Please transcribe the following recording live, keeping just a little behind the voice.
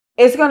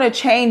it's gonna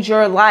change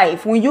your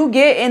life. When you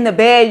get in the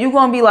bed, you're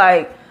gonna be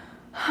like,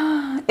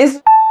 it's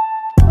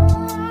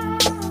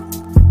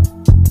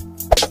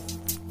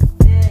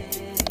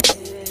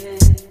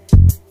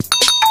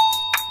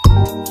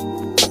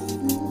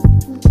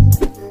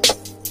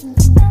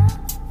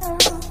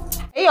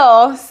hey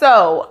y'all,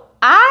 so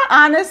I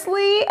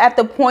honestly, at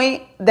the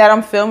point that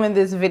I'm filming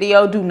this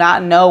video, do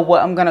not know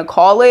what I'm gonna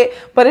call it,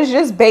 but it's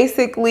just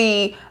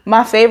basically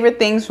my favorite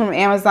things from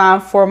Amazon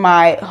for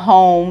my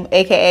home,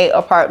 aka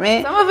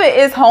apartment. Some of it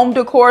is home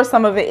decor,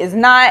 some of it is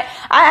not.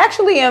 I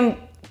actually am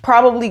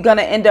probably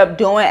gonna end up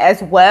doing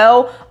as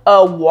well a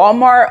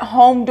Walmart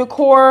home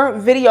decor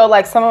video,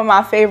 like some of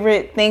my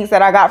favorite things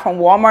that I got from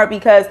Walmart,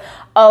 because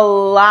a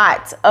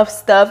lot of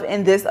stuff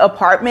in this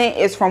apartment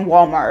is from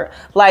Walmart.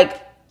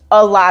 Like,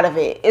 a lot of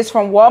it is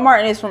from Walmart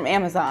and it's from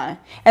Amazon,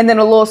 and then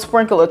a little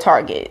sprinkle of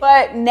Target.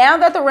 But now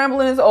that the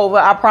rambling is over,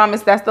 I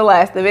promise that's the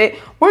last of it.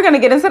 We're gonna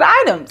get into the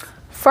items.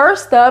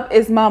 First up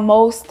is my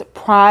most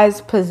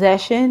prized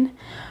possession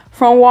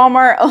from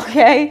Walmart,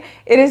 okay?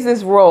 It is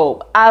this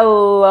robe. I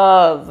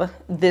love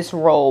this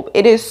robe.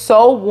 It is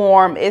so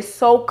warm, it's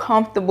so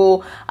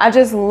comfortable. I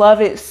just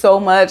love it so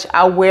much.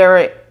 I wear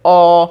it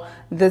all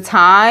the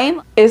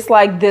time. It's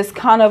like this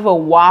kind of a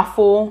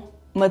waffle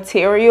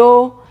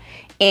material,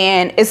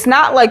 and it's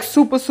not like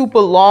super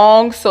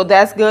long, so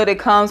that's good. It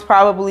comes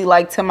probably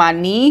like to my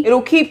knee.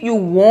 It'll keep you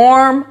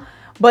warm,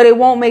 but it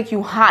won't make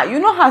you hot. You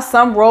know how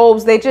some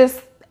robes, they just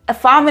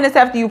 5 minutes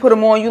after you put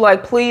them on, you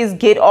like, please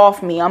get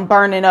off me, I'm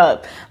burning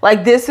up.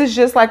 Like, this is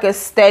just like a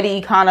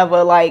steady kind of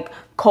a like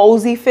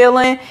cozy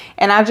feeling,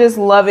 and I just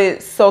love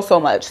it so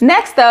much.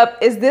 Next up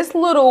is this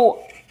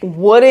little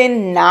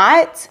wooden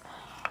knot.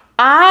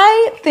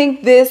 I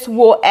think this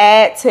will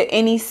add to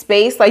any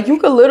space. Like, you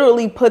could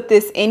literally put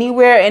this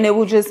anywhere and it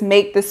will just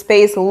make the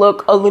space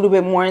look a little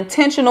bit more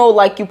intentional,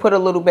 like you put a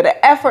little bit of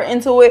effort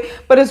into it,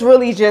 but it's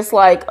really just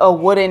like a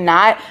wooden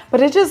knot.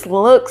 But it just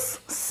looks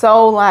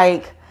so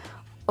like,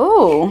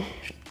 ooh,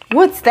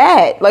 what's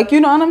that? Like,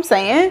 you know what I'm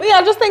saying? But yeah,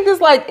 I just think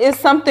this like is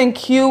something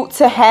cute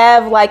to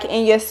have like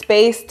in your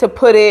space, to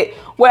put it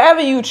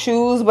wherever you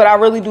choose, but I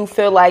really do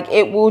feel like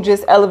it will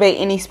just elevate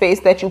any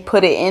space that you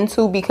put it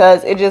into,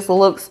 because it just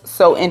looks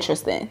so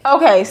interesting.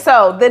 Okay,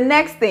 so the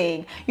next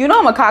thing, you know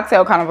I'm a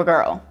cocktail kind of a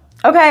girl.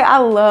 Okay, I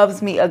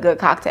loves me a good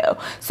cocktail.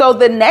 So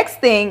the next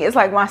thing is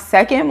like my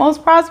second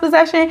most prized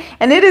possession,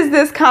 and it is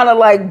this kind of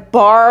like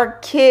bar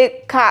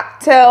kit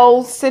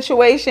cocktail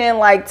situation,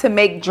 like to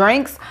make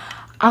drinks.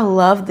 I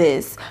love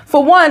this.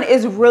 For one,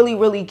 it's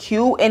really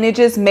cute, and it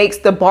just makes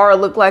the bar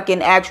look like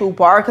an actual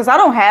bar, because I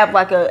don't have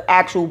like an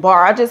actual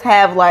bar. I just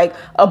have like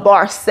a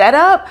bar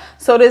setup.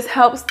 So this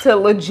helps to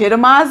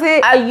legitimize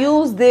it. I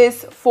use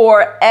this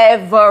for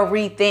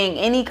everything.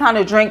 Any kind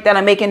of drink that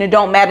I'm making, it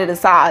don't matter the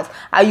size.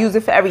 I use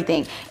it for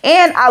everything.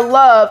 And I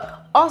love,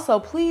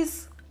 also,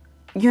 please,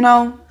 you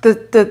know,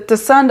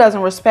 the sun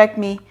doesn't respect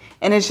me,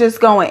 and it's just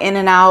going in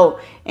and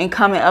out and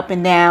coming up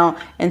and down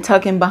and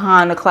tucking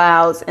behind the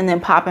clouds and then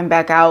popping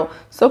back out.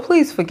 So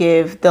please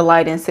forgive the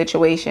lighting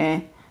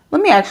situation.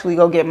 Let me actually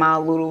go get my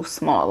little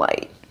small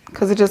light,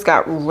 because it just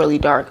got really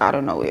dark out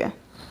of nowhere.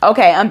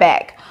 Okay, I'm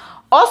back.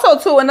 Also,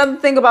 too, another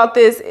thing about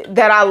this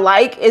that I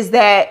like is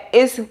that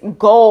it's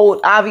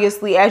gold,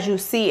 obviously, as you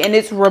see, and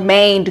it's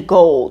remained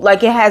gold.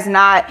 Like, it has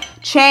not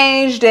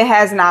changed, it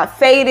has not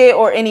faded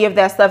or any of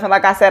that stuff. And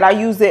like I said, I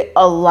use it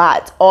a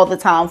lot, all the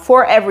time,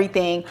 for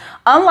everything.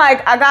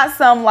 Unlike, I got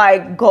some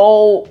like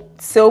gold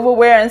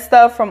silverware and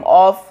stuff from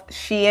off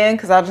Shein,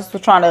 because I just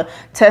was trying to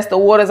test the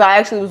waters. I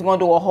actually was going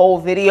to do a whole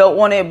video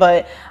on it,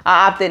 but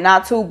I opted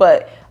not to.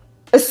 But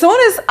as soon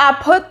as I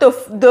put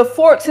the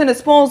forks and the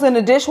spoons in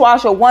the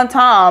dishwasher one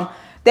time,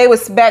 they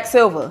was back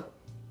silver.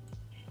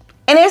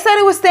 And they said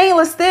it was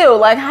stainless steel.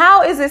 Like,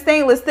 how is it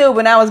stainless steel,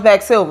 but now it's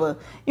back silver?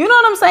 You know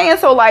what I'm saying?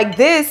 So like,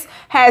 this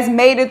has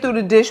made it through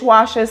the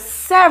dishwasher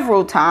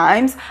several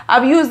times.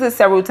 I've used it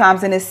several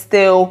times and it's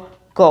still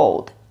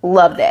gold.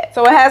 Love that.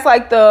 So it has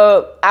like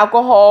the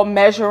alcohol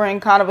measuring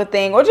kind of a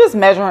thing, or just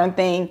measuring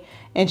thing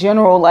in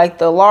general, like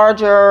the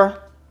larger,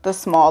 the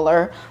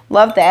smaller.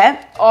 Love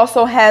that.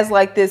 Also has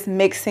like this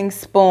mixing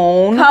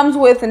spoon. Comes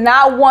with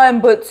not one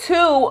but two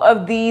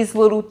of these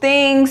little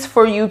things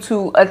for you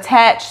to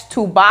attach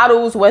to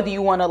bottles, whether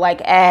you want to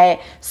like add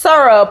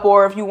syrup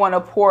or if you want to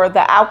pour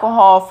the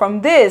alcohol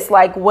from this,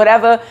 like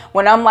whatever.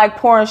 When I'm like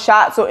pouring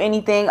shots or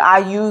anything, I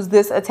use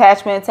this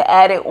attachment to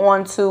add it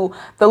onto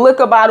the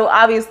liquor bottle.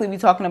 Obviously we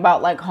talking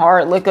about like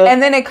hard liquor.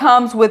 And then it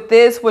comes with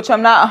this, which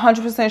I'm not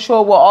 100%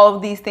 sure what all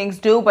of these things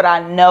do, but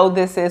I know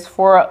this is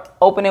for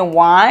opening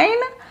wine.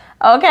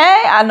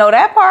 Okay, I know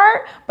that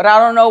part, but I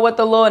don't know what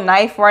the little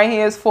knife right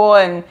here is for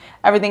and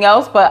everything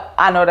else, but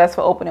I know that's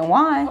for opening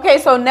wine. Okay,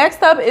 so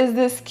next up is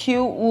this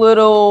cute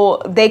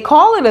little, they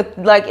call it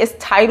a, like, it's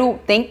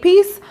titled think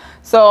piece.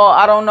 So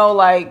I don't know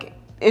like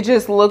it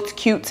just looked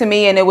cute to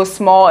me, and it was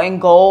small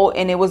and gold,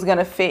 and it was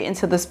gonna fit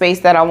into the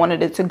space that I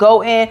wanted it to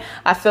go in.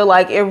 I feel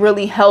like it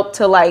really helped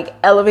to like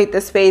elevate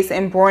the space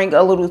and bring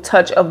a little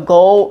touch of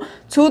gold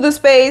to the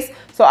space.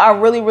 So I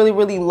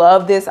really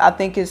love this. I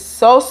think it's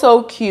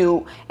so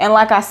cute. And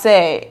like I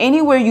said,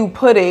 anywhere you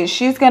put it,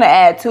 she's gonna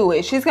add to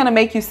it. She's gonna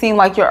make you seem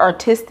like you're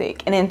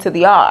artistic and into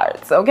the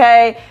arts,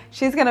 okay?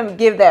 She's gonna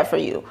give that for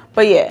you.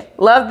 But yeah,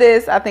 love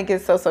this. I think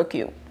it's so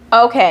cute.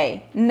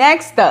 Okay,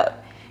 next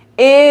up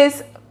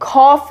is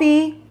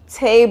coffee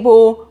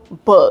table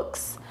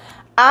books.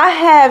 I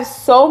have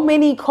so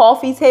many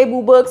coffee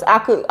table books.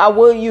 I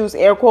will use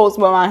air quotes,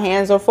 but my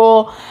hands are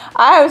full.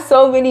 I have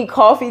so many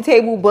coffee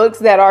table books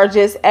that are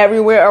just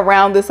everywhere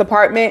around this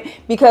apartment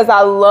because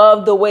I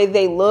love the way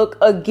they look.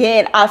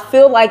 Again, I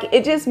feel like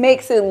it just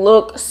makes it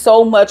look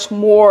so much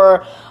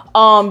more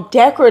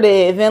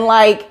decorative and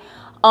like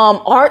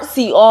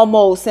artsy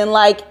almost, and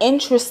like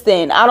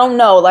interesting. I don't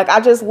know, like I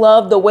just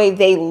love the way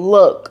they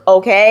look.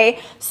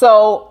 Okay,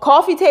 so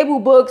coffee table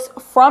books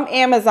from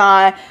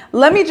Amazon.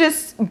 Let me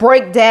just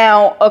break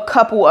down a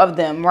couple of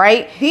them.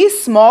 Right,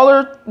 these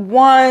smaller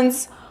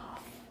ones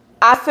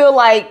I feel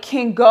like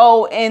can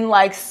go in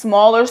like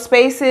smaller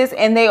spaces,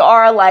 and they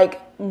are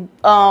like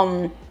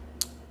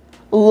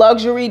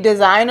luxury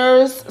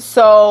designers,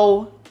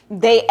 so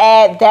they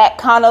add that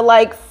kind of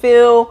like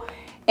feel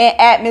and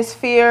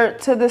atmosphere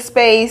to the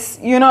space,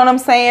 you know what I'm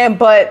saying?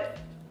 But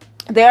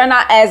they're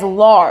not as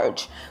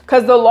large,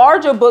 because the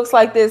larger books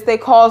like this, they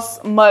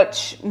cost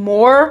much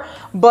more.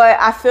 But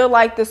I feel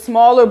like the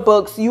smaller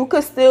books, you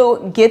could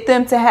still get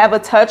them to have a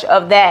touch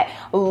of that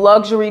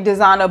luxury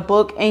designer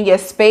book in your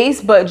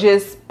space, but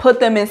just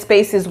put them in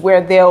spaces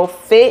where they'll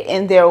fit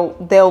and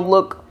they'll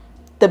look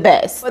the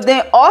best. But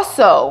then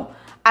also,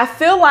 I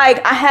feel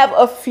like I have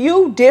a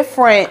few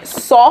different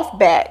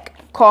softback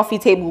coffee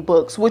table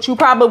books, which you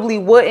probably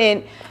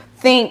wouldn't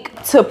think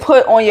to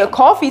put on your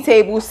coffee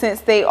table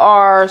since they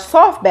are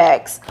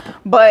softbacks.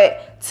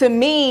 But to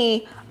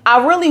me,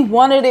 I really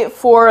wanted it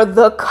for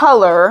the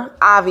color,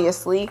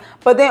 obviously,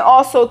 but then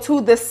also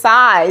to the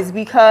size,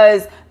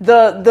 because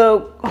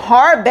the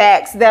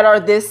hardbacks that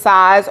are this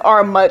size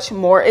are much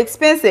more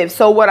expensive.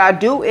 So what I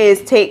do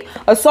is take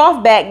a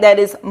softback that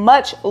is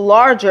much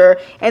larger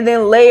and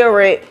then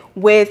layer it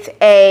with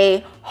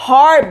a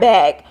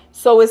hardback.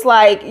 So it's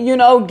like, you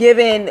know,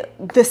 giving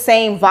the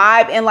same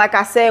vibe. And like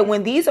I said,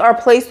 when these are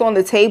placed on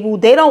the table,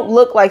 they don't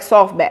look like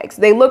softbacks.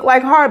 They look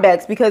like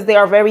hardbacks because they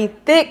are very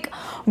thick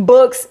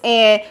books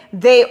and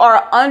they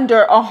are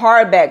under a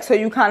hardback. So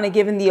you kind of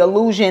giving the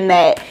illusion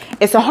that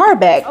it's a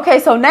hardback. Okay,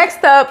 so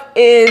next up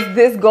is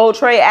this gold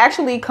tray. It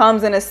actually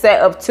comes in a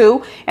set of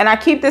 2. And I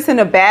keep this in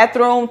the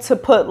bathroom to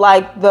put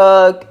like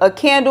a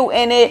candle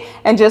in it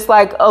and just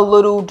like a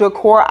little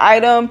decor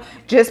item,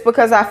 just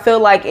because I feel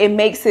like it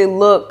makes it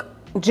look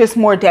just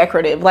more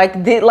decorative.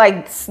 Like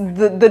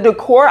the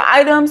decor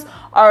items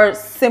are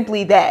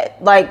simply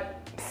that, like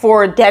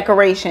for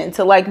decoration,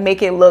 to like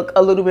make it look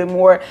a little bit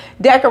more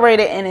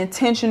decorated and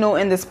intentional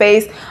in the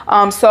space.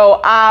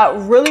 So I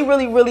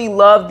really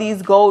love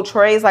these gold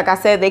trays. Like I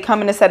said, they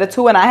come in a set of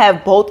 2, and I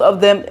have both of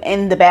them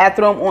in the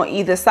bathroom on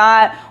either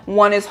side.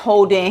 One is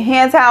holding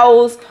hand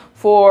towels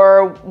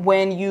for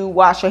when you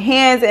wash your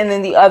hands, and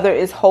then the other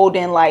is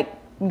holding like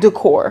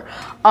decor.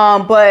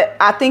 But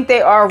I think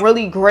they are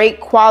really great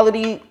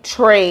quality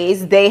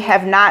trays. They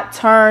have not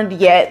turned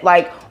yet,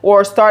 like,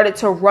 or started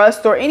to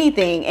rust or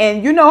anything.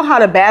 And you know how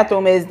the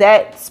bathroom is,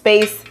 that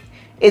space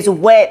is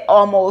wet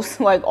almost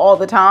like all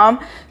the time.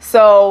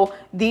 So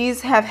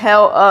these have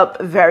held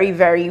up very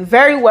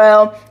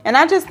well. And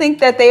I just think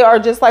that they are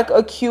just like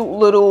a cute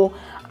little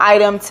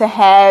item to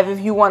have if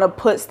you want to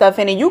put stuff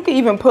in it. You can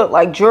even put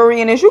like jewelry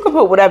in this. You can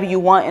put whatever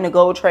you want in a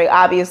gold tray,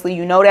 obviously,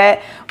 you know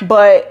that.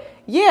 But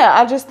yeah,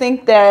 I just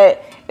think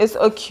that it's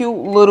a cute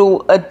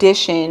little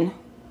addition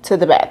to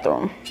the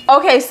bathroom.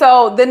 Okay,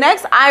 so the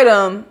next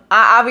item,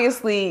 I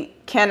obviously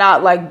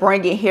cannot like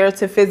bring it here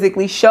to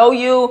physically show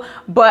you,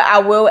 but I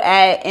will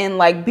add in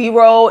like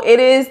B-roll. It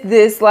is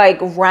this like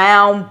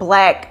round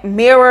black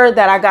mirror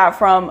that I got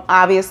from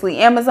obviously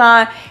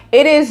Amazon.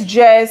 It is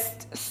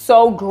just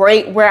so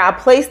great where I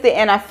placed it,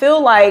 and I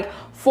feel like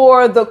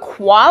for the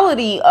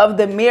quality of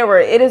the mirror,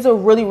 it is a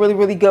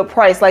really good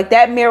price. Like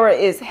that mirror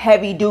is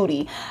heavy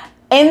duty.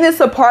 In this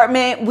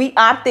apartment, we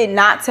opted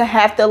not to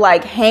have to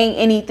like hang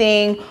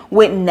anything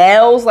with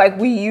nails. Like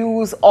we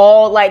use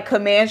all like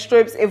command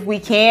strips if we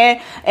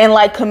can, and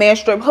like command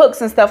strip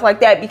hooks and stuff like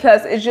that,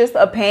 because it's just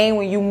a pain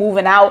when you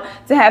moving out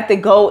to have to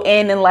go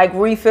in and like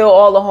refill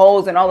all the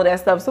holes and all of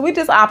that stuff. So we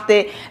just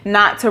opted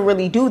not to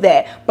really do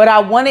that. But I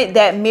wanted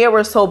that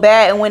mirror so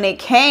bad, and when it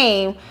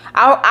came,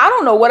 I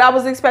don't know what I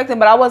was expecting,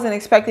 but I wasn't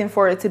expecting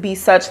for it to be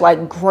such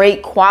like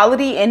great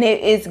quality, and it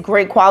is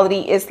great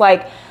quality. It's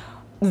like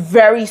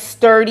very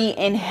sturdy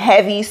and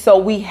heavy, so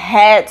we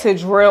had to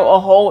drill a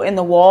hole in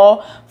the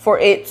wall for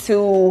it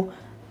to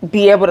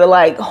be able to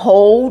like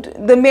hold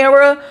the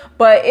mirror,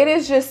 but it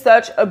is just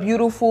such a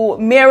beautiful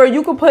mirror.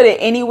 You can put it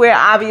anywhere,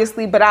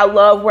 obviously, but I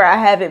love where I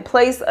have it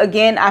placed.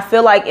 Again, I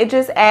feel like it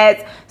just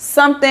adds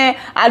something.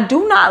 I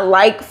do not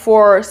like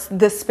for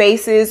the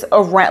spaces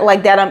around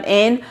like that I'm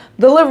in,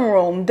 the living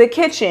room, the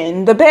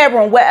kitchen, the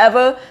bedroom,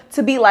 whatever,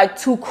 to be like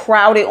too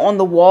crowded on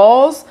the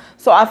walls.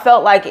 So I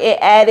felt like it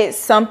added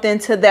something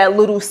to that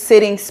little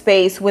sitting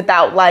space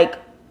without like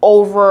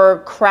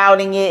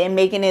overcrowding it and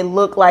making it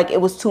look like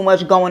it was too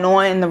much going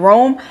on in the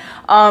room.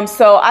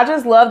 So I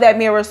just love that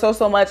mirror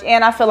so much,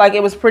 and I feel like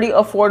it was pretty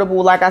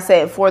affordable, like I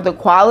said, for the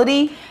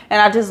quality,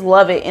 and I just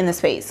love it in the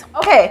space.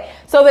 Okay,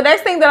 so the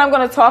next thing that I'm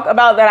going to talk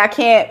about that I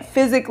can't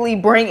physically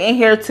bring in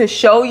here to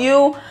show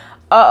you,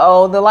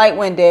 the light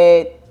went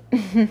dead.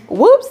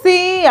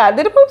 Whoopsie, I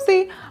did a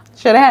poopsie.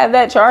 Should have had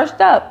that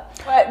charged up.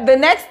 But the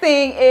next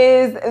thing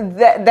is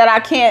that I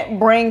can't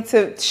bring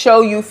to show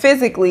you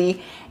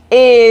physically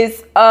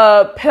is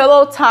a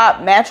pillow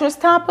top mattress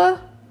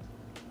topper.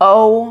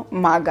 Oh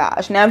my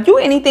gosh. Now, if you're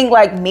anything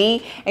like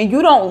me and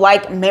you don't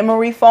like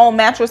memory foam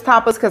mattress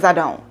toppers, because I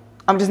don't,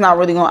 I'm not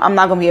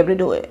gonna be able to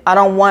do it. I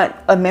don't want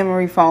a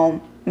memory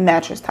foam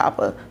mattress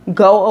topper.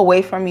 Go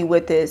away from me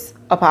with this,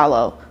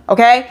 Apollo.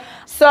 Okay,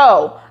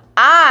 so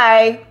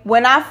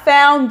when I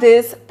found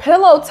this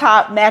pillow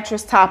top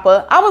mattress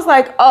topper, I was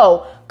like,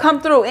 oh, come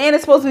through, and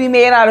it's supposed to be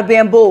made out of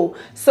bamboo.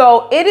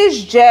 So it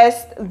is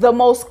just the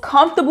most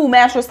comfortable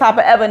mattress topper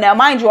ever. Now,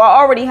 mind you, I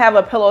already have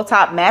a pillow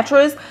top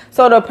mattress.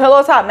 So the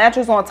pillow top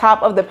mattress on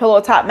top of the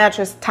pillow top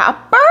mattress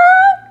topper,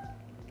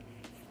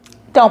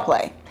 don't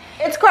play.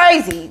 It's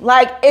crazy.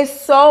 Like, it's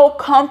so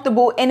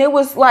comfortable. And it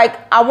was like,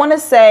 I want to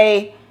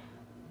say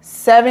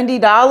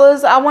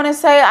 $70. I want to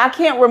say, I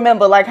can't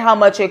remember like how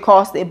much it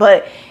costed,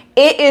 but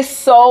it is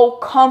so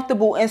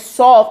comfortable and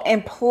soft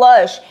and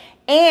plush.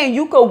 And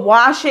you could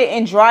wash it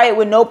and dry it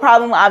with no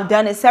problem. I've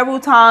done it several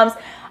times.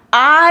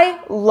 I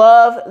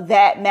love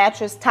that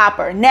mattress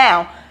topper.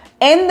 Now,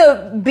 in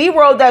the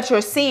B-roll that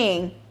you're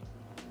seeing,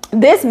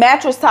 this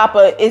mattress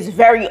topper is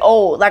very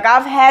old. Like,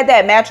 I've had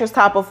that mattress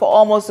topper for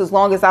almost as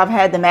long as I've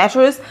had the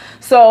mattress.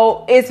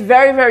 So it's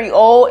very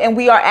old, and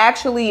we are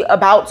actually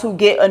about to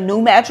get a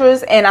new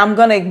mattress, and I'm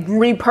gonna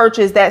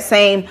repurchase that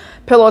same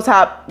pillow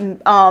top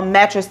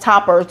mattress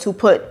topper to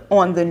put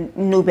on the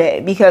new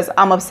bed, because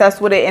I'm obsessed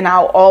with it, and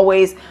I'll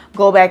always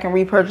go back and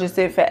repurchase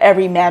it for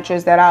every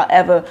mattress that I'll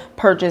ever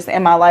purchase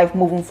in my life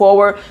moving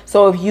forward.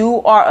 So if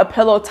you are a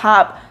pillow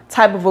top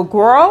type of a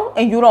girl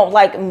and you don't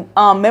like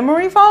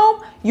memory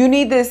foam, you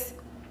need this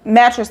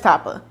mattress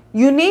topper.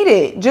 You need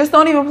it. Just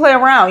don't even play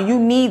around. You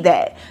need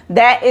that.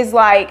 That is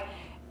like,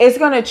 it's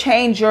gonna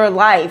change your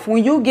life.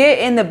 When you get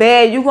in the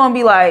bed, you're gonna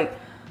be like,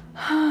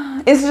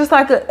 it's just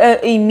like an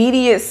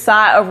immediate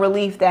sigh of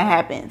relief that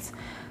happens.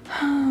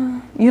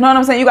 You know what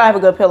I'm saying? You gotta have a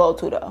good pillow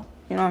too, though.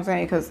 You know what I'm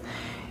saying? Because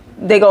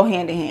they go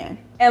hand in hand.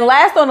 And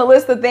last on the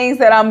list of things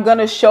that I'm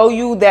gonna show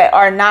you that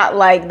are not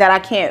like, that I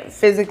can't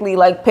physically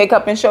like pick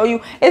up and show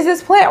you, is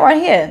this plant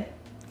right here.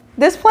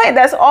 This plant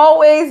that's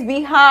always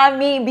behind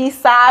me,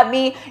 beside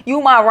me.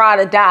 You my ride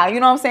or die. You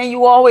know what I'm saying?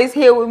 You always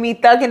here with me,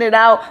 thugging it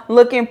out,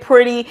 looking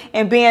pretty,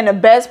 and being the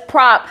best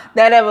prop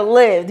that ever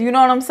lived. You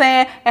know what I'm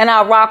saying? And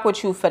I rock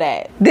with you for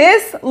that.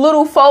 This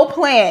little faux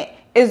plant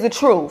is the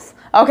truth.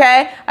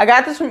 Okay, I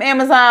got this from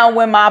Amazon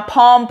when my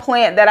palm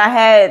plant that I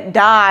had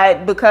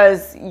died,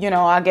 because, you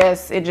know, I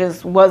guess it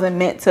just wasn't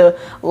meant to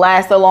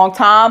last a long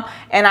time,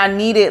 and I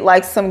needed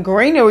like some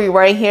greenery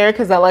right here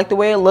because I like the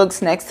way it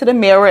looks next to the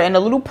mirror and a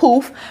little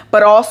poof.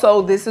 But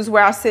also, this is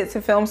where I sit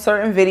to film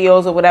certain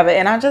videos or whatever,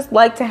 and I just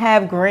like to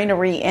have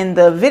greenery in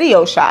the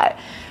video shot.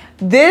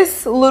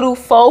 This little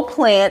faux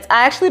plant,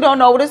 I actually don't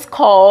know what it's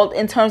called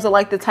in terms of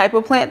like the type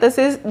of plant this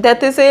is,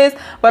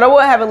 but I will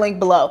have a link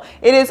below.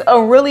 It is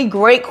a really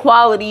great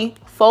quality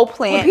faux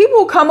plant. When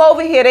people come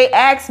over here, they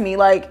ask me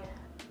like,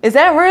 is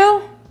that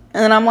real?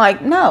 And then I'm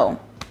like, no.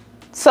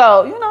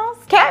 So, you know,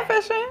 it's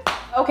catfishing.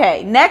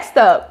 Okay, next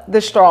up,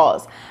 the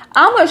straws.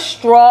 I'm a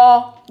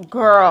straw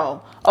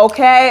girl.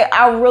 Okay,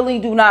 I really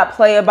do not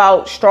play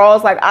about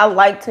straws. Like, I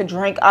like to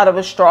drink out of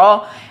a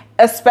straw,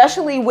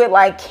 especially with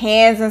like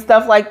cans and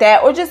stuff like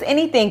that, or just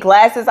anything,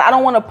 glasses. I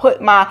don't want to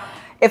put my,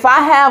 if I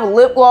have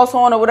lip gloss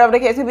on or whatever the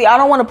case may be, I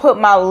don't want to put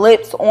my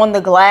lips on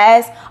the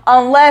glass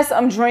unless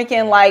I'm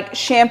drinking like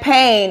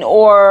champagne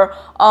or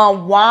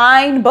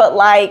wine. But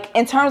like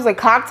in terms of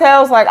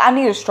cocktails, like I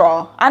need a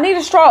straw. I need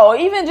a straw, or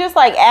even just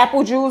like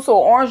apple juice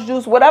or orange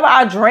juice, whatever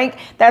I drink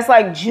that's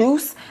like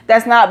juice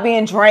that's not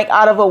being drank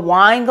out of a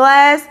wine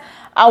glass.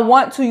 I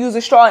want to use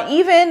a straw.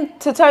 Even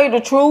to tell you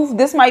the truth,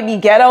 this might be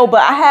ghetto,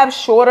 but I have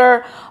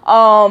shorter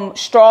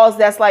straws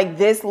that's like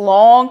this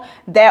long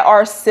that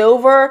are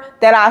silver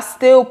that I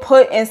still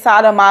put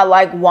inside of my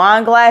like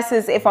wine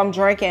glasses if I'm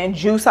drinking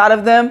juice out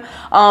of them,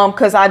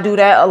 because I do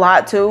that a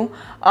lot too.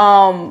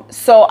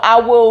 So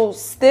I will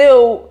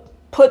still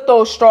put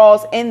those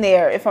straws in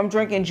there if I'm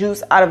drinking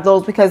juice out of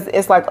those, because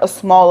it's like a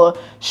smaller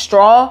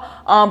straw.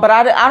 But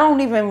I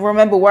don't even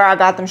remember where I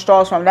got them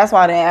straws from. That's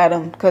why I didn't add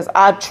them, because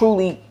I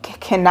truly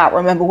cannot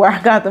remember where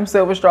I got them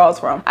silver straws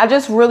from. I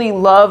just really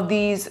love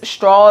these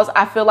straws.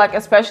 I feel like,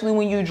 especially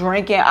when you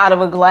drinking out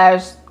of a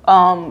glass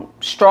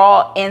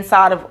straw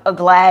inside of a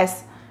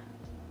glass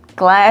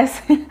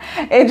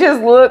it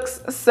just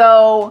looks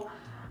so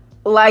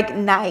like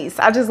nice.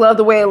 I just love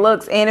the way it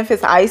looks. And if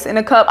it's ice in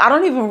a cup, I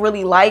don't even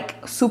really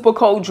like super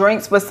cold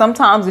drinks, but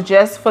sometimes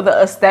just for the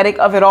aesthetic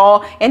of it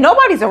all, and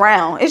nobody's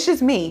around, it's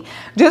just me,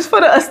 just for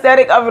the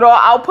aesthetic of it all,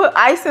 I'll put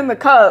ice in the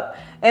cup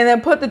and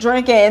then put the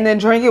drink in and then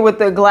drink it with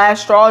the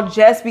glass straw,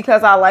 just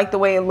because I like the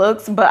way it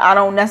looks. But I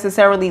don't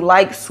necessarily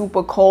like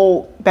super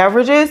cold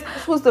beverages.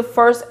 This was the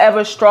first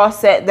ever straw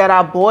set that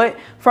I bought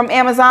from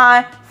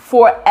Amazon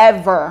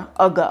forever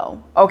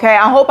ago. Okay,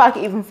 I hope I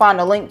can even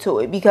find a link to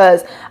it,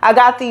 because I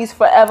got these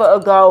forever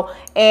ago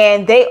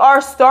and they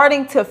are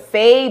starting to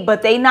fade,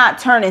 but they not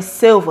turning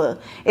silver.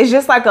 It's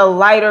just like a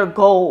lighter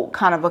gold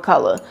kind of a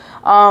color,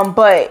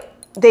 but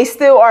they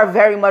still are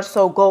very much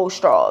so gold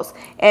straws,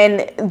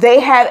 and they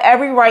have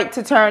every right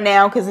to turn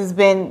now because it's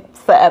been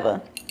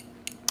forever.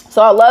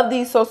 So I love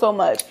these so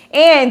much.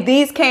 And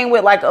these came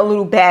with like a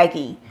little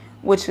baggie,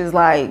 which is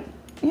like,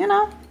 you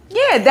know,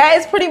 yeah, that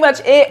is pretty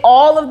much it.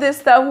 All of this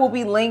stuff will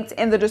be linked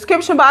in the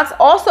description box.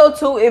 Also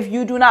too, if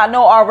you do not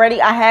know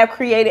already, I have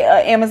created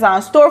an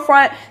Amazon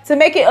storefront to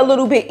make it a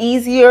little bit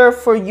easier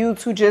for you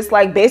to just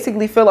like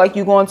basically feel like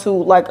you're going to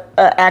like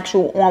an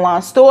actual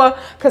online store,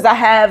 because I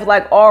have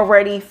like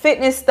already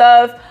fitness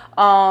stuff,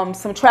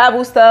 some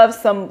travel stuff,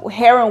 some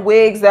hair and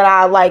wigs that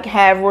I like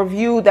have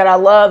reviewed that I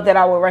love, that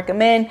I would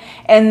recommend,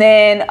 and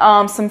then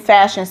some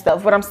fashion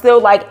stuff, but I'm still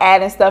like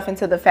adding stuff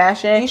into the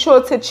fashion. Be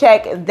sure to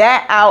check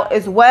that out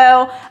as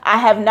well. I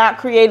have not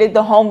created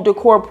the home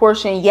decor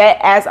portion yet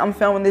as I'm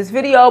filming this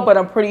video, but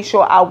I'm pretty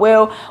sure I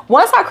will.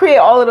 Once I create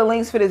all of the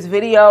links for this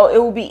video, it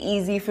will be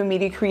easy for me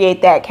to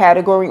create that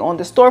category on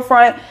the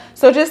storefront,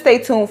 so just stay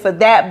tuned for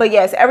that. But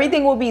yes,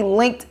 everything will be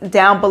linked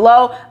down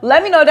below.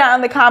 Let me know down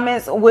in the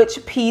comments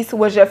which piece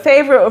was your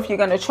favorite, or if you're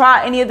going to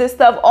try any of this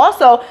stuff.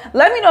 Also,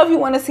 let me know if you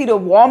want to see the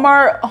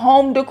Walmart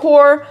home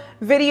decor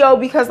video,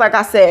 because like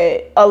I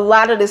said, a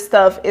lot of this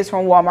stuff is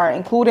from Walmart,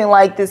 including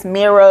like this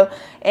mirror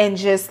and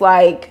just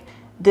like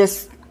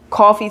this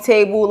coffee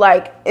table.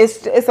 Like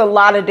it's a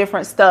lot of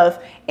different stuff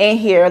in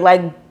here,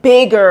 like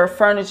bigger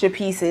furniture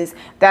pieces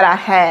that I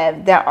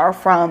have that are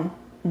from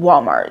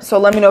Walmart. So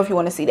let me know if you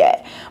want to see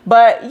that.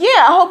 But yeah,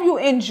 I hope you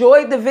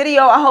enjoyed the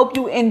video. I hope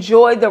you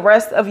enjoyed the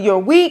rest of your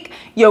week,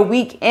 your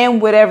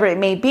weekend, whatever it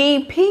may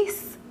be.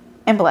 Peace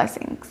and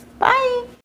blessings. Bye.